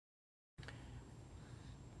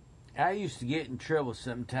I used to get in trouble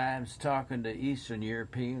sometimes talking to Eastern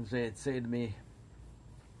Europeans. They'd say to me,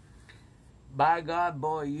 "By God,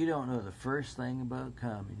 boy, you don't know the first thing about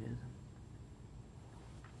communism."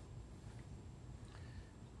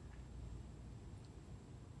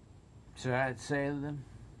 So I'd say to them,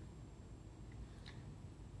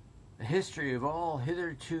 "The history of all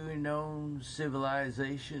hitherto known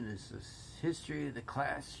civilization is the history of the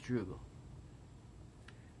class struggle."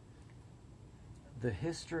 The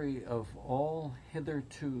history of all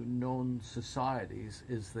hitherto known societies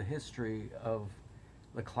is the history of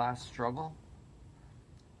the class struggle?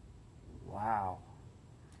 Wow.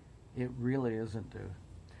 It really isn't, dude.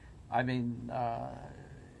 I mean,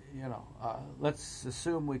 let's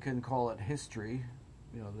assume we can call it history,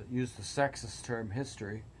 use the sexist term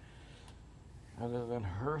history, other than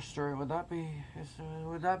her story. Would that be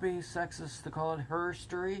sexist to call it her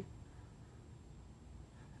story?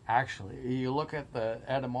 Actually, you look at the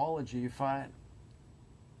etymology, you find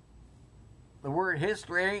the word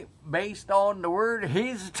history ain't based on the word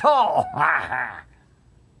his at all. I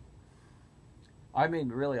mean,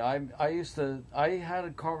 really, I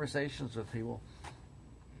had conversations with people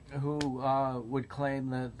who would claim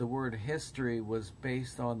that the word history was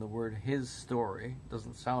based on the word his story.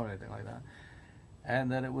 Doesn't sound anything like that.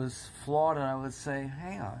 And that it was flawed, and I would say,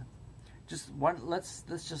 hang on, let's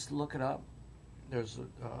just look it up. There's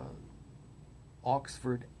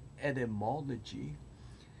Oxford etymology,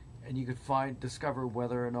 and you could discover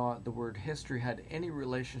whether or not the word history had any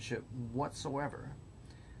relationship whatsoever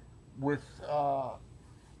with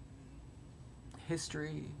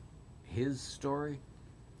history, his story.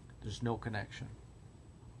 There's no connection.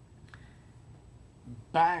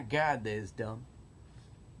 By God, that is dumb.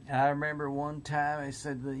 I remember one time I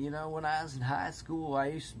said that, when I was in high school, I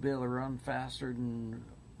used to be able to run faster than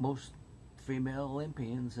most female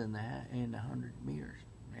Olympians in the 100 meters.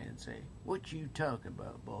 And say, "What you talking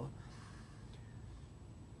about, boy?"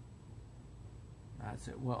 I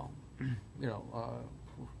said, "Well,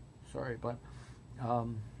 sorry, but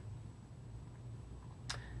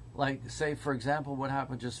like, say, for example, what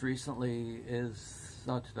happened just recently is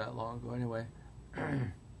not too that long ago anyway,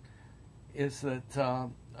 is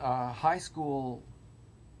that high school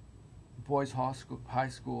boys high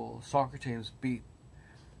school soccer teams beat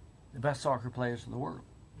the best soccer players in the world.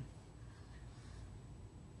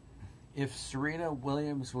 If Serena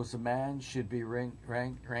Williams was a man, she'd be ranked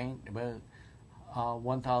about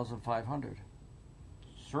 1,500.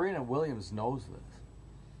 Serena Williams knows this.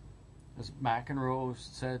 As McEnroe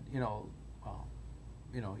said,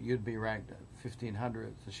 you'd be ranked at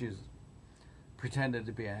 1,500. So she's pretended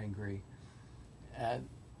to be angry, and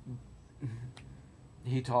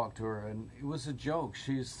he talked to her, and it was a joke.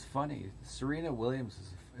 She's funny. Serena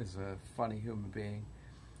Williams is a funny human being.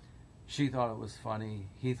 She thought it was funny.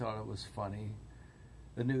 He thought it was funny.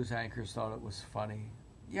 The news anchors thought it was funny.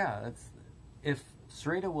 Yeah, if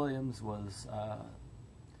Serena Williams was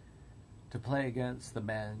to play against the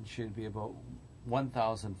men, she'd be about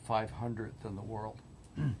 1,500th in the world.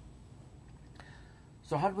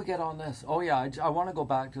 So how did we get on this? Oh yeah, I want to go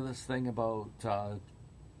back to this thing about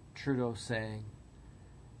Trudeau saying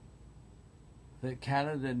that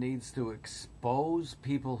Canada needs to expose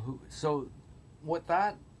people who... So what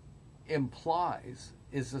that implies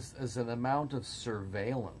is an amount of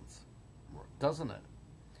surveillance, doesn't it?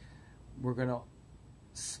 We're going to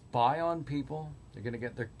spy on people. They're going to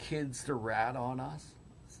get their kids to rat on us,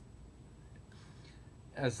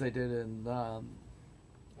 as they did in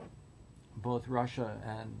both Russia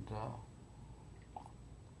and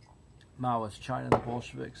Maoist China, the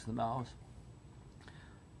Bolsheviks, the Maoists.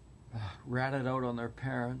 Ratted out on their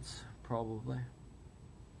parents, probably.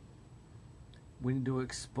 We need to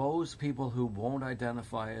expose people who won't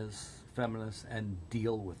identify as feminists and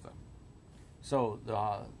deal with them. So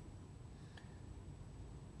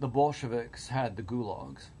the Bolsheviks had the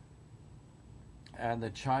gulags, and the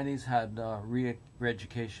Chinese had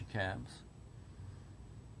re-education camps.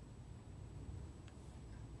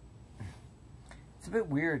 It's a bit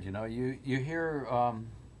weird, You hear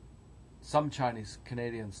some Chinese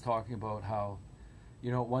Canadians talking about how,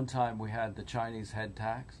 at one time we had the Chinese head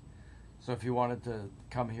tax. So if you wanted to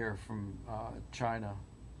come here from China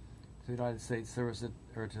to the United States, or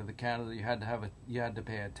to the Canada, you had to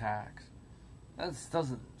pay a tax. That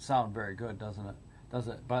doesn't sound very good, doesn't it? Does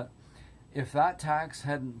it? But if that tax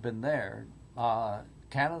hadn't been there,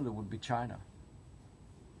 Canada would be China.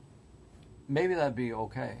 Maybe that'd be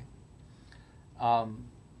okay.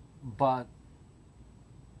 But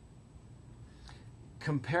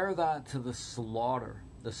compare that to the slaughter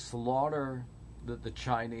that the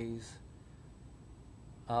Chinese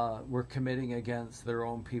were committing against their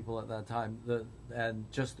own people at that time. And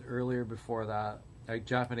just earlier before that, like,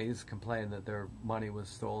 Japanese complained that their money was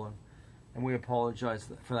stolen, and we apologize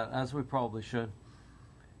for that, as we probably should.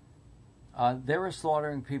 They were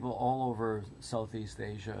slaughtering people all over Southeast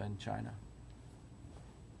Asia and China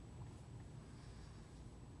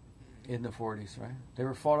in the 40s, right? They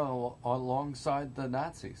were fought alongside the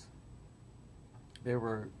Nazis. They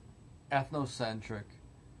were ethnocentric,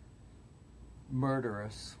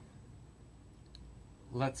 murderous.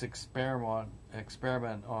 Let's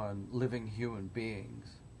experiment on living human beings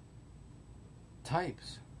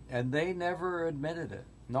types, and they never admitted it.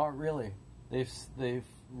 Not really. They've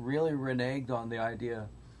really reneged on the idea.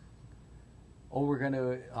 Oh, we're going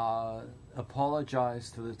to apologize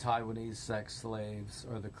to the Taiwanese sex slaves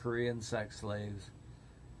or the Korean sex slaves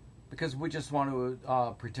because we just want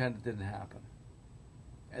to pretend it didn't happen.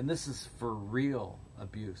 And this is for real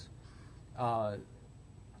abuse. The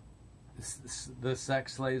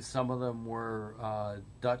sex slaves, some of them were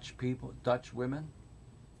Dutch people, Dutch women,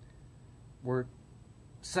 were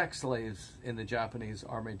sex slaves in the Japanese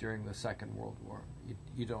army during the Second World War.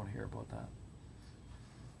 You don't hear about that.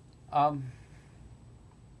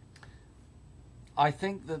 I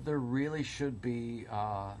think that there really should be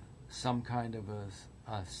some kind of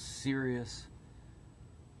a serious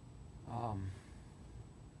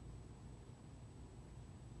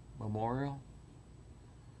memorial.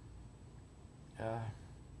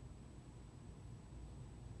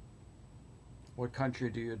 What country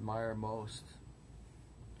do you admire most?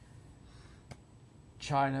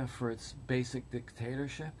 China for its basic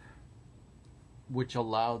dictatorship, which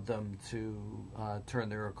allowed them to turn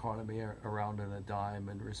their economy around in a dime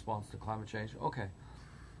in response to climate change. Okay.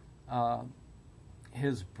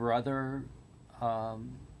 His brother was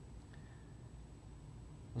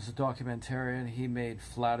a documentarian. He made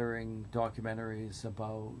flattering documentaries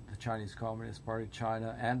about the Chinese Communist Party,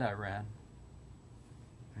 China, and Iran.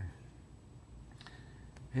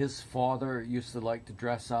 His father used to like to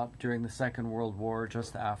dress up during the Second World War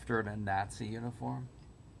just after in a Nazi uniform.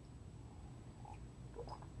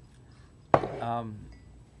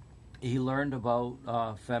 He learned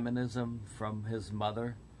about feminism from his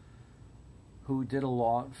mother, who did a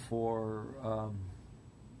lot for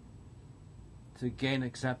to gain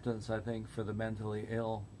acceptance, I think, for the mentally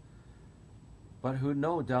ill, but who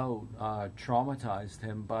no doubt traumatized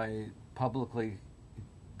him by publicly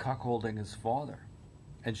cuckolding his father.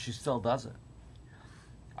 And she still does it.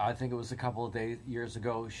 I think it was a couple of years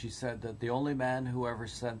ago. She said that the only man who ever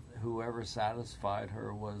satisfied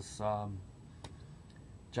her was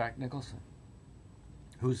Jack Nicholson,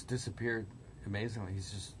 who's disappeared amazingly.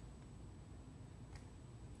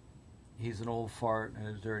 He's an old fart in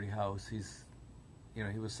a dirty house. He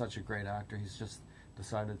was such a great actor. He's just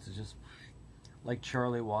decided to just, like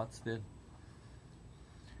Charlie Watts did.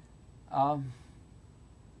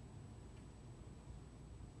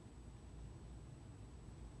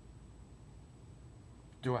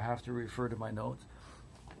 Do I have to refer to my notes?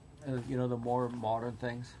 The more modern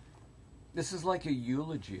things. This is like a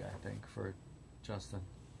eulogy, I think, for Justin.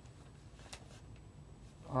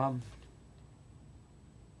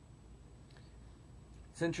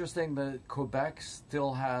 It's interesting that Quebec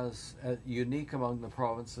still has, unique among the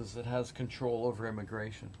provinces, it has control over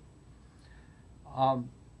immigration.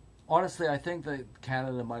 Honestly, I think that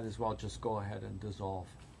Canada might as well just go ahead and dissolve.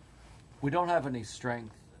 We don't have any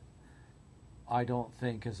strength, I don't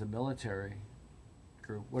think, as a military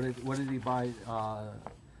group. What did he buy?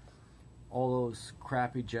 All those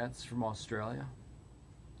crappy jets from Australia.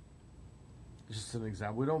 Just an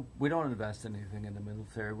example. We don't invest anything in the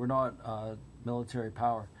military. We're not military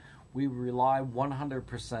power. We rely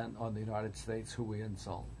 100% on the United States, who we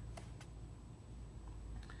insult.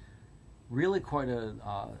 Really, quite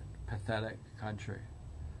a pathetic country.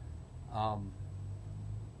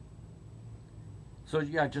 So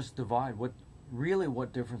yeah, just divide. What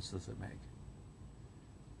difference does it make?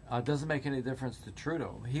 It doesn't make any difference to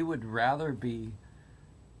Trudeau. He would rather be,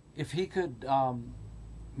 if he could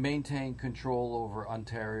maintain control over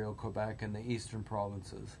Ontario, Quebec, and the eastern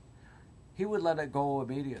provinces, he would let it go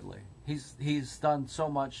immediately. He's done so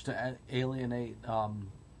much to alienate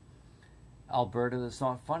Alberta that's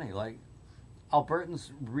not funny. Like,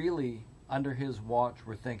 Albertans really, under his watch,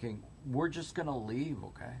 were thinking, we're just going to leave,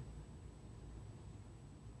 okay?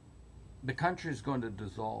 The country's going to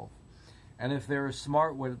dissolve. And if they were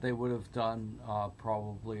smart, what they would have done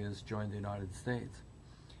probably is join the United States.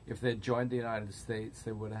 If they'd joined the United States,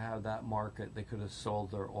 they would have had that market. They could have sold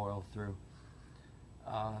their oil through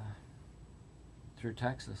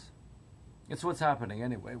Texas. It's what's happening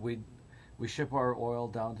anyway. We We ship our oil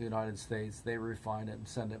down to the United States. They refine it and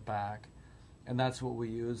send it back. And that's what we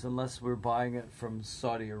use, unless we're buying it from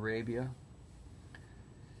Saudi Arabia.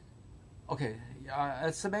 Okay,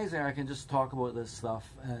 it's amazing. I can just talk about this stuff,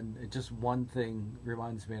 and just one thing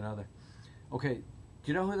reminds me of another. Okay, do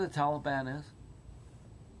you know who the Taliban is?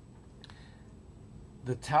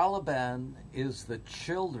 The Taliban is the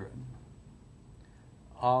children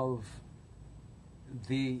of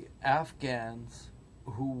the Afghans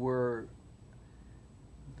who were...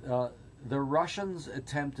 the Russians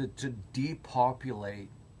attempted to depopulate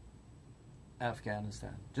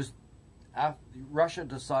Afghanistan. Russia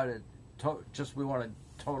decided, we want a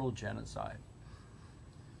total genocide.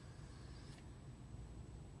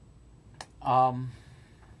 And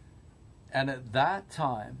at that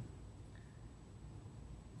time,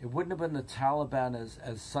 it wouldn't have been the Taliban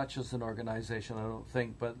as such as an organization, I don't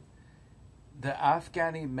think, but the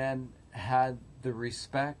Afghani men had the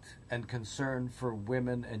respect and concern for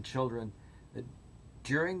women and children that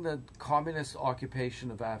during the communist occupation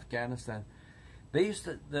of Afghanistan, they used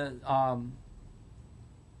to,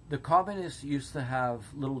 the communists used to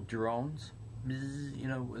have little drones, you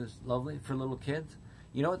know, it was lovely for little kids.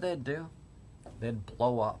 You know what they'd do? They'd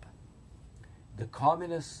blow up. The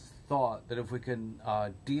communists thought that if we can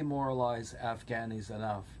demoralize Afghanis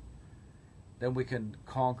enough, then we can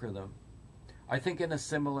conquer them. I think in a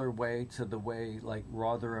similar way to the way like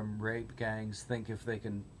Rotherham rape gangs think if they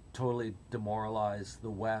can totally demoralize the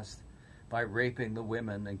West by raping the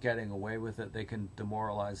women and getting away with it, they can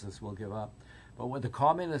demoralize us, we'll give up. But what the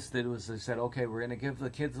communists did was they said, okay, we're going to give the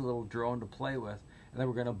kids a little drone to play with, and then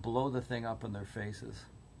we're going to blow the thing up in their faces,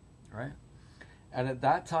 right? And at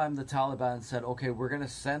that time, the Taliban said, okay, we're going to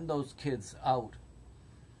send those kids out,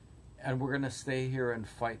 and we're going to stay here and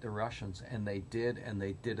fight the Russians. And they did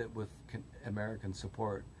it with American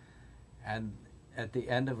support. And at the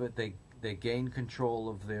end of it, they gained control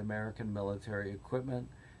of the American military equipment.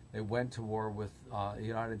 They went to war with the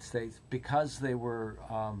United States because they were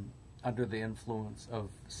under the influence of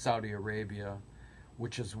Saudi Arabia,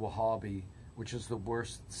 which is Wahhabi, which is the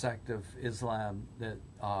worst sect of Islam that...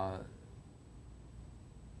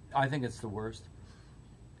 I think it's the worst.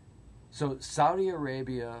 So Saudi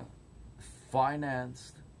Arabia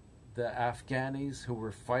financed the Afghanis who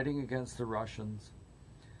were fighting against the Russians.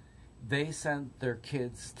 They sent their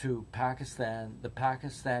kids to Pakistan.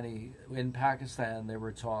 In Pakistan, they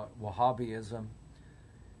were taught Wahhabism,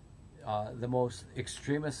 the most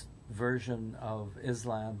extremist version of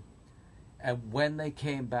Islam. And when they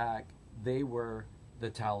came back, they were the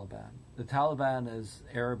Taliban. The Taliban is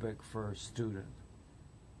Arabic for student.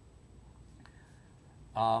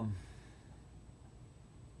 Now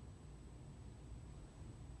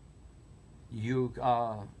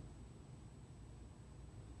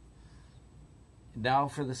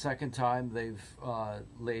for the second time they've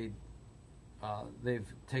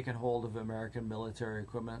taken hold of American military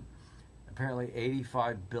equipment. Apparently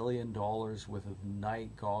 $85 billion worth of night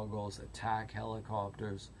goggles, attack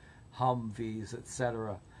helicopters, Humvees,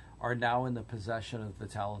 etc. are now in the possession of the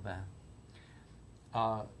Taliban.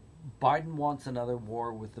 Biden wants another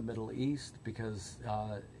war with the Middle East because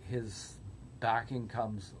his backing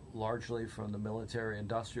comes largely from the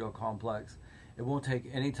military-industrial complex. It won't take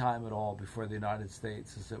any time at all before the United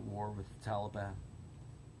States is at war with the Taliban.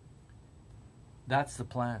 That's the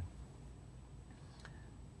plan.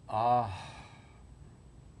 But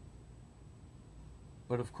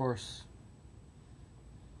of course,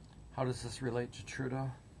 how does this relate to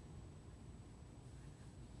Trudeau?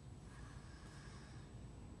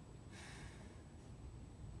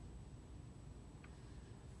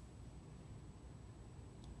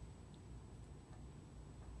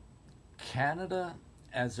 Canada,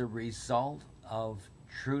 as a result of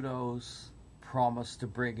Trudeau's promise to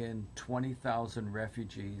bring in 20,000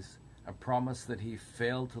 refugees, a promise that he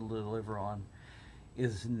failed to deliver on,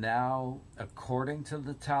 is now, according to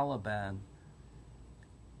the Taliban,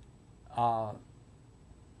 a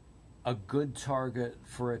good target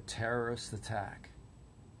for a terrorist attack.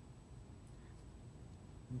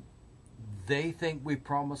 They think we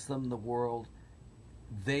promised them the world.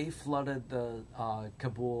 They flooded the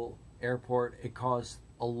Kabul airport. It caused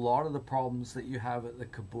a lot of the problems that you have at the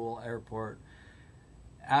Kabul airport.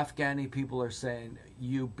 Afghani people are saying,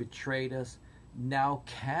 you betrayed us. Now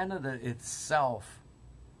Canada itself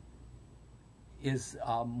is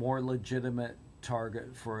a more legitimate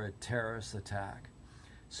target for a terrorist attack.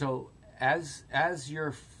 So as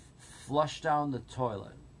you're flushed down the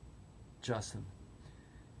toilet, Justin,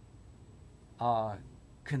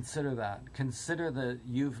 consider that. Consider that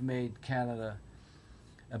you've made Canada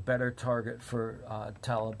a better target for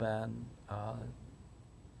Taliban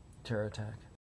terror attack.